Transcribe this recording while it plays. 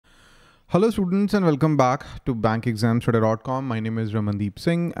Hello students and welcome back to bankexamstudy.com. My name is Ramandeep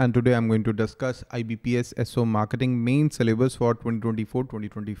Singh and today I'm going to discuss IBPS SO Marketing main syllabus for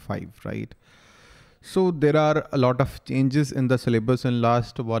 2024-2025, right? So there are a lot of changes in the syllabus in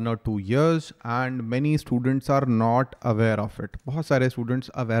last 1 or 2 years and many students are not aware of it. बहुत सारे students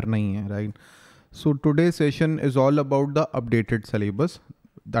aware नहीं हैं, right? So today's session is all about the updated syllabus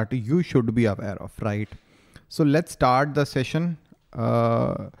that you should be aware of, right? So let's start the session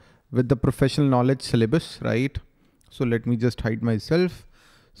with the professional knowledge syllabus, right? So let me just hide myself.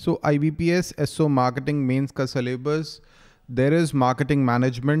 So IBPS SO marketing mains ka syllabus, there is marketing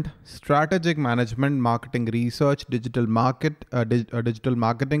management, strategic management, marketing research, digital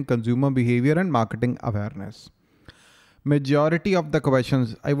marketing, consumer behavior and marketing awareness. Majority of the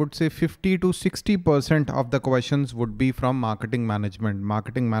questions, I would say 50 to 60% of the questions would be from marketing management.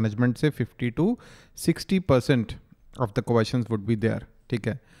 Marketing management say 50 to 60% of the questions would be there. ठीक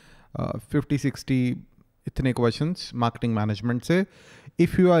है? 50-60 इतने questions marketing management से.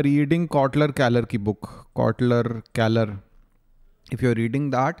 If you are reading Kotler-Kaller की book, Kotler-Kaller, if you are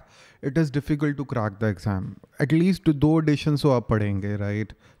reading that, it is difficult to crack the exam. At least 2 editions तो आप पढ़ेंगे,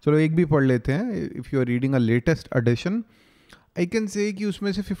 right? चलो एक भी पढ़ लेते हैं. If you are reading a latest edition, I can say कि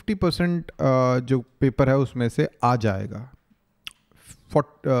उसमें से 50% जो पेपर है उसमें से आ जाएगा.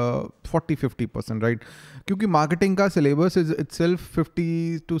 40-50%, right? क्योंकि मार्केटिंग का syllabus is itself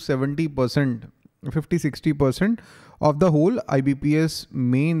 50 to 70%, 50-60% of the whole IBPS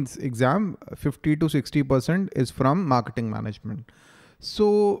mains exam. 50 to 60% is from marketing management. So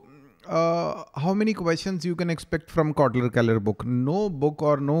how many questions you can expect from Kotler-Kaller book? No book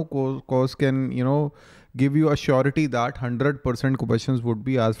or no course can give you a surety that 100% questions would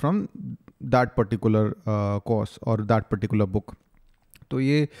be asked from that particular course or that particular book. तो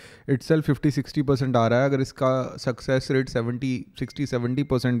ये itself 50-60% आ रहा है. अगर इसका success rate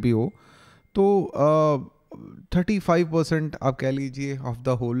 60-70% भी हो तो 35% आप कह लीजिए ऑफ द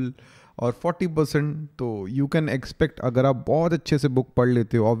होल और 40% तो यू कैन एक्सपेक्ट. अगर आप बहुत अच्छे से बुक पढ़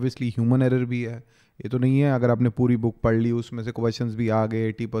लेते हो, ऑब्वियसली ह्यूमन एरर भी है, ये तो नहीं है. अगर आपने पूरी बुक पढ़ ली उसमें से क्वेश्चंस भी आ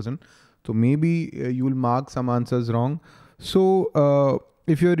गए 80%, तो may be you will mark some answers wrong. So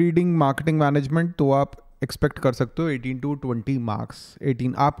if you are reading marketing management तो आप एक्सपेक्ट कर सकते हो 18 to 20 मार्क्स.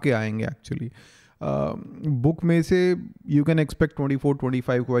 18 आपके आएंगे एक्चुअली. बुक में से you can expect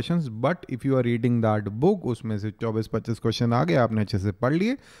 24-25 questions, but if you are reading that book उसमें से 24-25 क्वेश्चन आ गए, आपने अच्छे से पढ़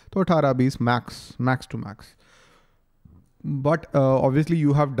लिए तो 18-20 max to max. But obviously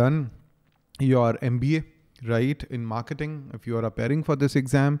you have done your MBA, right, in marketing if you are appearing for this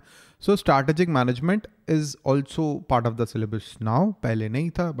exam. So strategic management is also part of the syllabus now. Pehle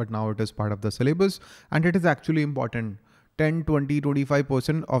nahi tha, but now it is part of the syllabus and it is actually important. 10, 20,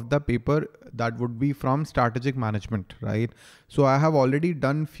 25% of the paper that would be from strategic management, right? So I have already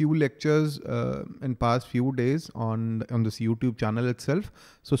done few lectures in past few days on this YouTube channel itself.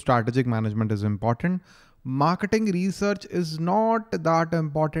 So strategic management is important. Marketing research is not that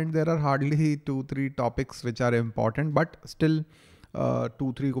important. There are hardly 2-3 topics which are important, but still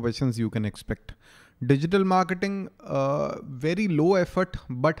 2-3 questions you can expect. Digital marketing, very low effort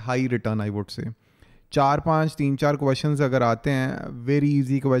but high return, I would say. 4-5 3-4 questions अगर आते हैं, very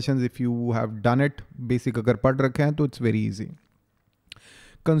easy questions if you have done it. Basic अगर पढ़ रखे हैं तो it's very easy.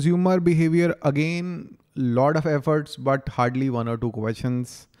 Consumer behavior, again lot of efforts but hardly 1 or 2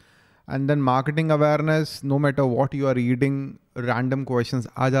 questions. And then marketing awareness, no matter what you are reading, random questions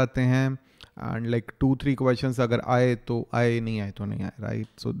आ जाते हैं and like 2-3 questions अगर आए तो आए, नहीं आए तो नहीं आए, right?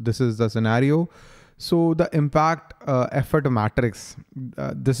 So this is the scenario. So the impact effort matrix,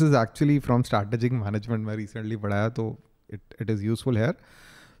 this is actually from strategic management. मैं recently पढ़ाया तो it is useful here.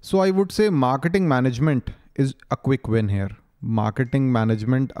 So I would say marketing management is a quick win here. Marketing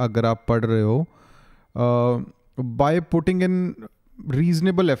management अगर आप पढ़ रहे हो by putting in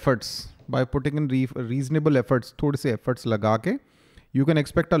reasonable efforts, थोड़े से efforts लगा के you can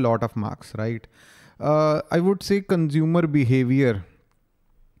expect a lot of marks, right? I would say consumer behavior,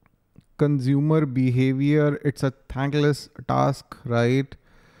 it's a thankless task, right?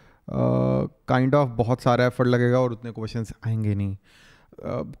 Kind of बहुत सारा effort लगेगा और उतने questions आएंगे नहीं.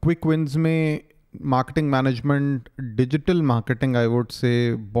 Quick wins में marketing management, digital marketing I would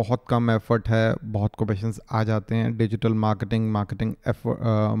say बहुत कम effort है, बहुत क्वेश्चंस आ जाते हैं. Digital marketing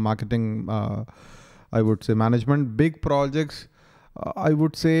I would say management, big projects I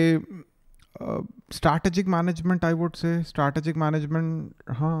would say strategic management,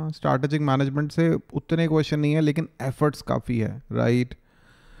 हाँ स्ट्रैटेजिक मैनेजमेंट से उतने क्वेश्चन नहीं है लेकिन एफर्ट्स काफ़ी है, right?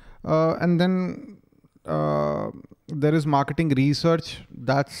 And then there is marketing research.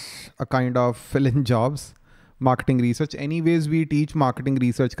 That's a kind of fill-in jobs marketing research. Anyways, we teach marketing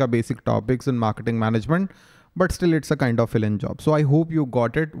research ka basic topics in marketing management, but still it's a kind of fill-in job. So I hope you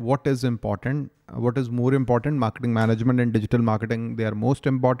got it. What is important? What is more important? Marketing management and digital marketing, they are most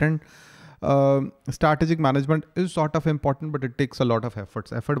important. Strategic management is sort of important, but it takes a lot of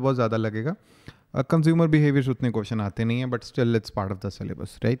efforts. Effort बहुत ज़्यादा लगेगा. Consumer behaviors उतने question आते नहीं हैं, but still it's part of the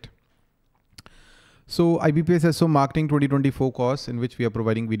syllabus, right? So IBPS SO Marketing 2024 course, in which we are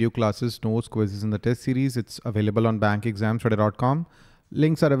providing video classes, notes, quizzes in the test series. It's available on bankexamstudy.com.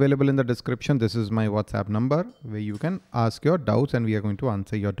 Links are available in the description. This is my WhatsApp number where you can ask your doubts and we are going to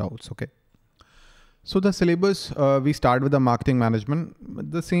answer your doubts. Okay. So the syllabus, we start with the marketing management,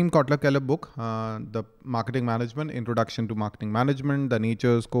 the same Kotler Keller book, the marketing management, introduction to marketing management, the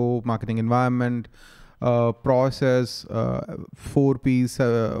nature, scope, marketing environment, process, 4Ps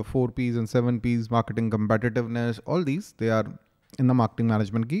and 7Ps, marketing competitiveness, all these, they are in the marketing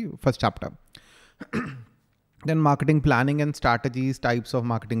management ki first chapter. Then marketing planning and strategies, types of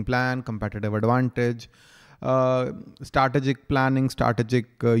marketing plan, competitive advantage, strategic planning, strategic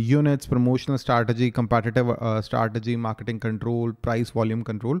units, promotional strategy, competitive strategy, marketing control, price volume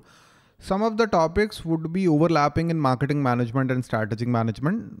control. Some of the topics would be overlapping in marketing management and strategic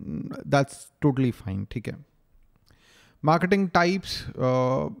management. That's totally fine. Okay. Marketing types,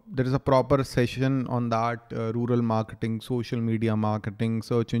 there is a proper session on that, rural marketing, social media marketing,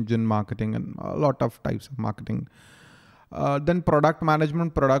 search engine marketing, and a lot of types of marketing. Then product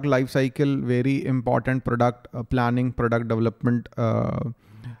management, product life cycle, very important. Product planning, product development,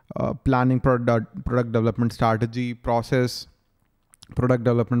 planning, product development strategy, process, product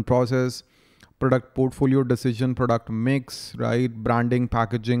development process, product portfolio decision, product mix, right? Branding,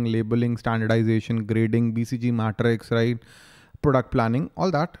 packaging, labeling, standardization, grading, BCG matrix, right? Product planning,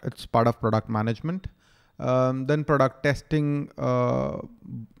 all that, it's part of product management. Then product testing,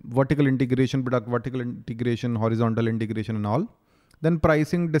 vertical integration, horizontal integration and all. Then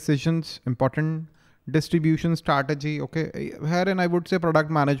pricing decisions, important. Distribution strategy, okay. Herein I would say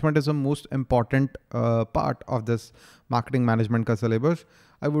product management is the most important part of this marketing management ka syllabus.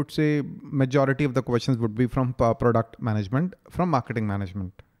 I would say majority of the questions would be from product management, from marketing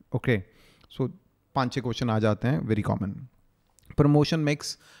management. Okay. So 5-6 question aa jate hain, very common. Promotion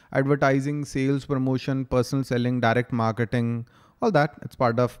mix, advertising, sales, promotion, personal selling, direct marketing, all that. It's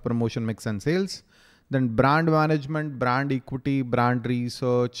part of promotion mix and sales. Then brand management, brand equity, brand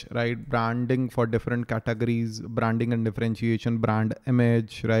research, right? Branding for different categories, branding and differentiation, brand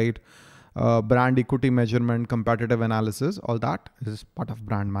image, right? Brand equity measurement, competitive analysis, all that is part of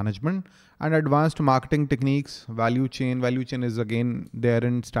brand management. And advanced marketing techniques, value chain. Value chain is again there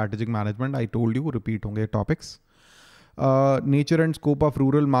in strategic management. I told you, repeat honge topics. Nature and scope of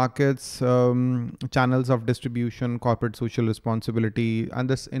rural markets, channels of distribution, corporate social responsibility, and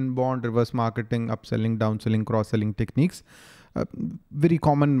this inbound reverse marketing, upselling, downselling, cross-selling techniques. Very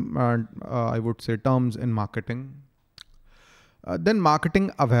common, I would say, terms in marketing. Then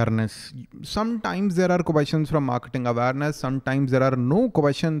marketing awareness. Sometimes there are questions from marketing awareness. Sometimes there are no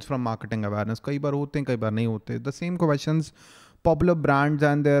questions from marketing awareness. Kai bar hote hain, kai bar nahi hote. The same questions. Popular brands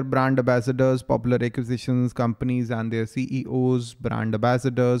and their brand ambassadors, popular acquisitions, companies and their CEOs, brand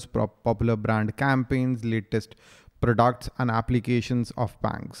ambassadors, popular brand campaigns, latest products and applications of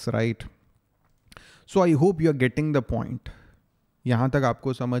banks, right? So I hope you are getting the point. यहाँ तक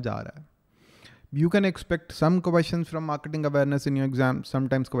आपको समझ आ रहा है. You can expect some questions from marketing awareness in your exam.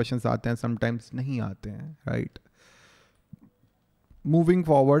 Sometimes questions आते हैं, sometimes नहीं आते हैं, right? Moving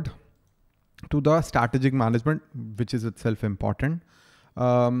forward to the strategic management, which is itself important.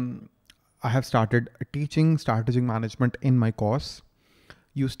 I have started teaching strategic management in my course.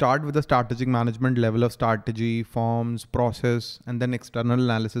 You start with the strategic management level of strategy, forms, process, and then external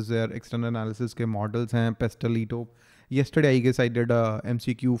analysis there. External analysis के models हैं, Pestalito. Yesterday, I guess I did a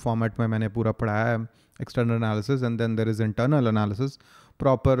MCQ format में मैंने पूरा पढ़ाया है external analysis, and then there is internal analysis.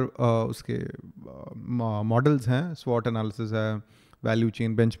 Proper उसके models हैं, SWOT analysis है, value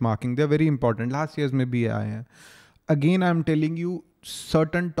chain, benchmarking, they're very important. Last years में भी आए हैं. Again, I'm telling you,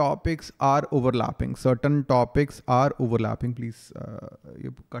 certain topics are overlapping. Certain topics are overlapping. Please,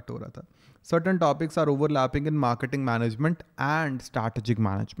 ये cut हो रहा था. Certain topics are overlapping in marketing management and strategic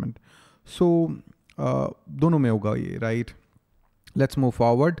management. So, दोनों में होगा ये, right? Let's move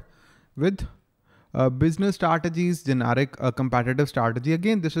forward with business strategies, generic competitive strategy.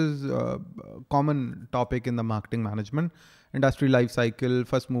 Again, this is a common topic in the marketing management. Industry life cycle,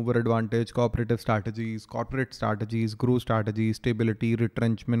 first mover advantage, corporate strategies, growth strategies, stability,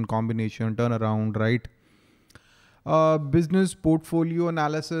 retrenchment, combination, turnaround, right? Business portfolio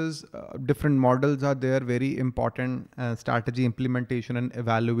analysis, different models are there, very important. Strategy implementation and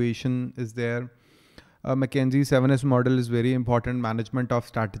evaluation is there. McKinsey 7S model is very important. Management of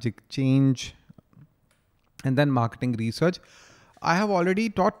strategic change, and then marketing research. I have already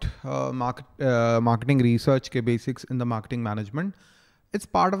taught marketing research ke basics in the marketing management. It's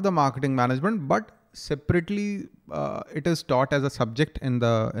part of the marketing management, but separately it is taught as a subject in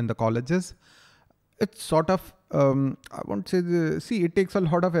the colleges. It's sort of I won't say see, it takes a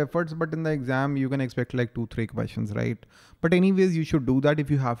lot of efforts, but in the exam you can expect like 2-3 questions, right? But anyways, you should do that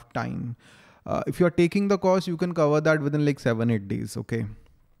if you have time. If you're taking the course, you can cover that within like 7-8 days. Okay.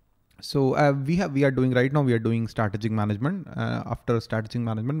 So we are doing right now, we are doing strategic management. After strategic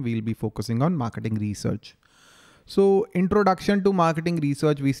management, we'll be focusing on marketing research. So introduction to marketing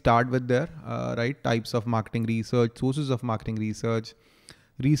research, we start with there, right? Types of marketing research, sources of marketing research,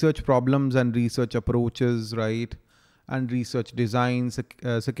 research problems and research approaches, right? And research designs,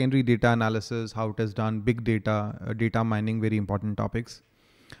 secondary data analysis, how it is done, big data, data mining, very important topics.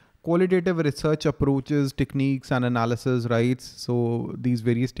 Qualitative research approaches, techniques and analysis, right? So these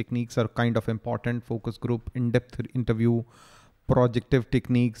various techniques are kind of important. Focus group, in-depth interview, projective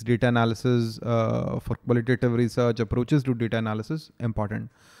techniques, data analysis for qualitative research, approaches to data analysis, important.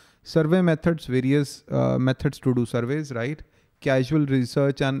 Survey methods, various methods to do surveys, right? Casual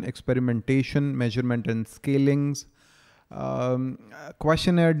research and experimentation, measurement and scalings.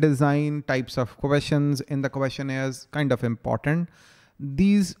 Questionnaire design, types of questions in the questionnaires, kind of important.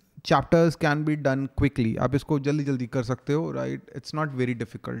 These chapters can be done quickly. आप इसको जल्दी जल्दी कर सकते हो, right? It's not very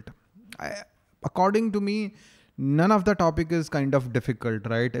difficult. According to me, none of the topic is kind of difficult,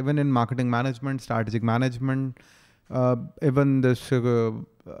 right? Even in marketing management, strategic management, even this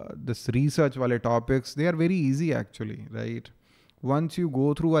research wale topics, they are very easy actually, right? Once you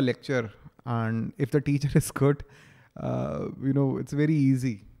go through a lecture and if the teacher is good, it's very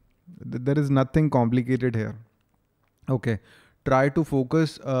easy. There is nothing complicated here. Okay. Try to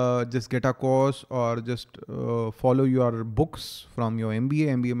focus, just get a course or just follow your books from your MBA.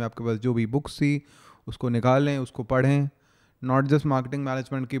 MBA में आपके पास जो भी books थी उसको निकालें, उसको पढ़ें. Not just marketing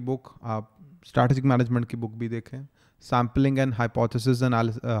management की book, आप strategic management की book भी देखें. Sampling and hypothesis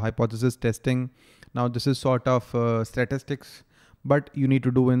analysis, hypothesis testing. Now this is sort of statistics, but you need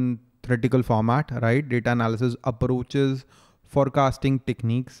to do in theoretical format, right? Data analysis approaches, forecasting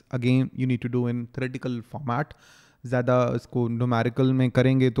techniques. Again, you need to do in theoretical format. ज़्यादा इसको numerical में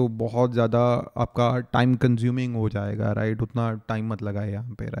करेंगे तो बहुत ज़्यादा आपका time consuming हो जाएगा, राइट? उतना टाइम मत लगाए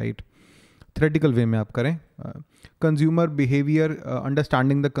यहाँ पे, राइट? थ्योरेटिकल वे में आप करें. Consumer behaviour,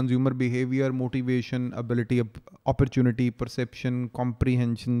 understanding the consumer behaviour, motivation, ability, opportunity, perception,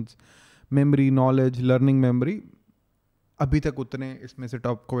 comprehension, memory, knowledge, learning memory. अभी तक उतने इसमें से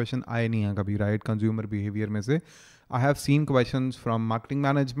टॉप क्वेश्चन आए नहीं हैं कभी, राइट? कंज्यूमर बिहेवियर में से I have seen questions from marketing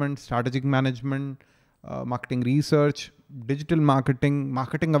management, strategic management, marketing research, digital marketing,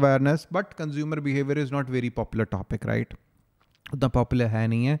 marketing awareness, but consumer behavior is not very popular topic, right? उतना popular है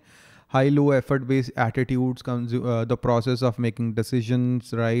नहीं है. High low effort based attitudes, the process of making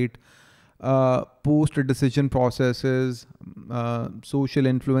decisions, right? Post decision processes,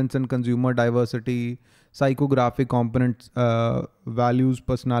 social influence and consumer diversity, psychographic components, values,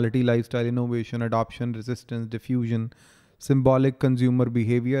 personality, lifestyle, innovation, adoption, resistance, diffusion, symbolic consumer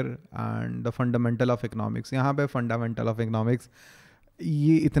behavior and the fundamental of economics. यहाँ पे fundamental of economics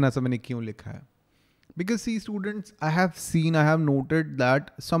ये इतना सब मैंने क्यों लिखा है? Because see students, I have noted that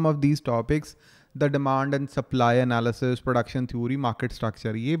some of these topics, the demand and supply analysis, production theory, market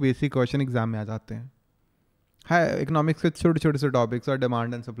structure, ये basic question exam में आ जाते हैं. है economics के छोटे छोटे से topics और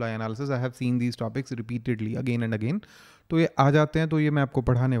demand and supply analysis, I have seen these topics repeatedly again and again. तो ये आ जाते हैं, तो ये मैं आपको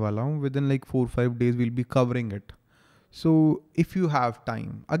पढ़ाने वाला हूँ. Within like 4-5 days we'll be covering it. So if you have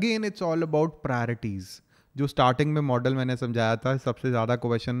time, again it's all about priorities. जो starting में model मैंने समझाया था, सबसे ज़्यादा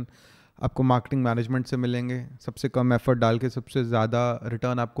question आपको marketing management से मिलेंगे, सबसे कम effort डाल के सबसे ज़्यादा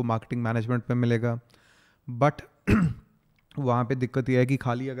return आपको marketing management पे मिलेगा. But वहाँ पे दिक्कत यह है कि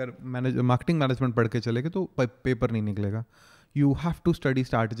खाली अगर marketing management पढ़ के चलेंगे तो पेपर नहीं निकलेगा. You have to study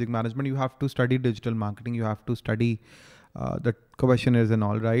strategic management, you have to study digital marketing, you have to study the questionnaires and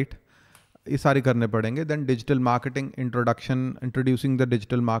all, right? ये सारे करने पड़ेंगे. Then digital marketing introduction, introducing the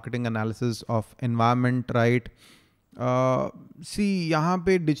digital marketing analysis of environment, right? See यहाँ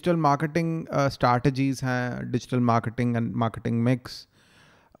पे digital marketing strategies हैं, digital marketing and marketing mix.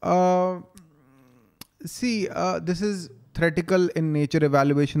 This is theoretical in nature,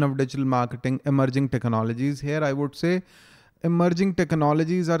 evaluation of digital marketing, emerging technologies. Here I would say emerging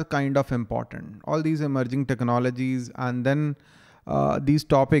technologies are kind of important. All these emerging technologies and then these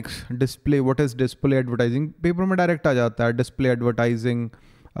topics, display, what is display advertising? Paper में direct आ जाता है. Display advertising,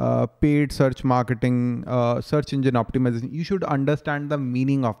 paid search marketing, search engine optimization. You should understand the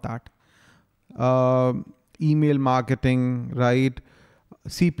meaning of that. email marketing, right?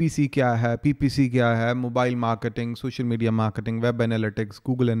 CPC क्या है, PPC क्या है, mobile marketing, social media marketing, web analytics,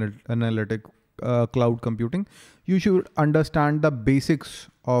 Google Analytics, cloud computing. You should understand the basics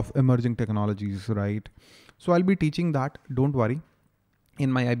of emerging technologies, right? So I'll be teaching that, don't worry,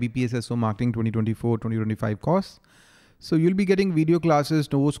 in my IBPS SO Marketing 2024-2025 course. So you'll be getting video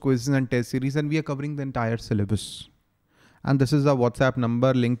classes, notes, quizzes and test series, and we are covering the entire syllabus. And this is the WhatsApp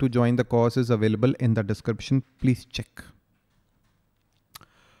number. Link to join the course is available in the description. Please check.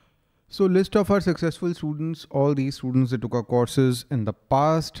 So list of our successful students, all these students that took our courses in the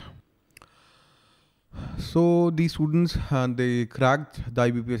past. So these students, they cracked the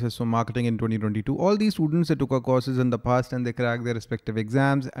IBPS SO Marketing in 2022. All these students that took our courses in the past and they cracked their respective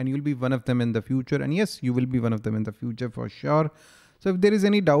exams, and you'll be one of them in the future. And yes, you will be one of them in the future for sure. So if there is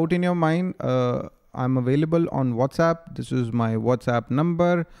any doubt in your mind, I'm available on WhatsApp. This is my WhatsApp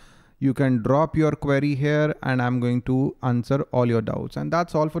number. You can drop your query here and I'm going to answer all your doubts. And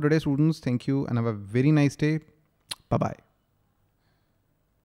that's all for today, students. Thank you and have a very nice day. Bye-bye.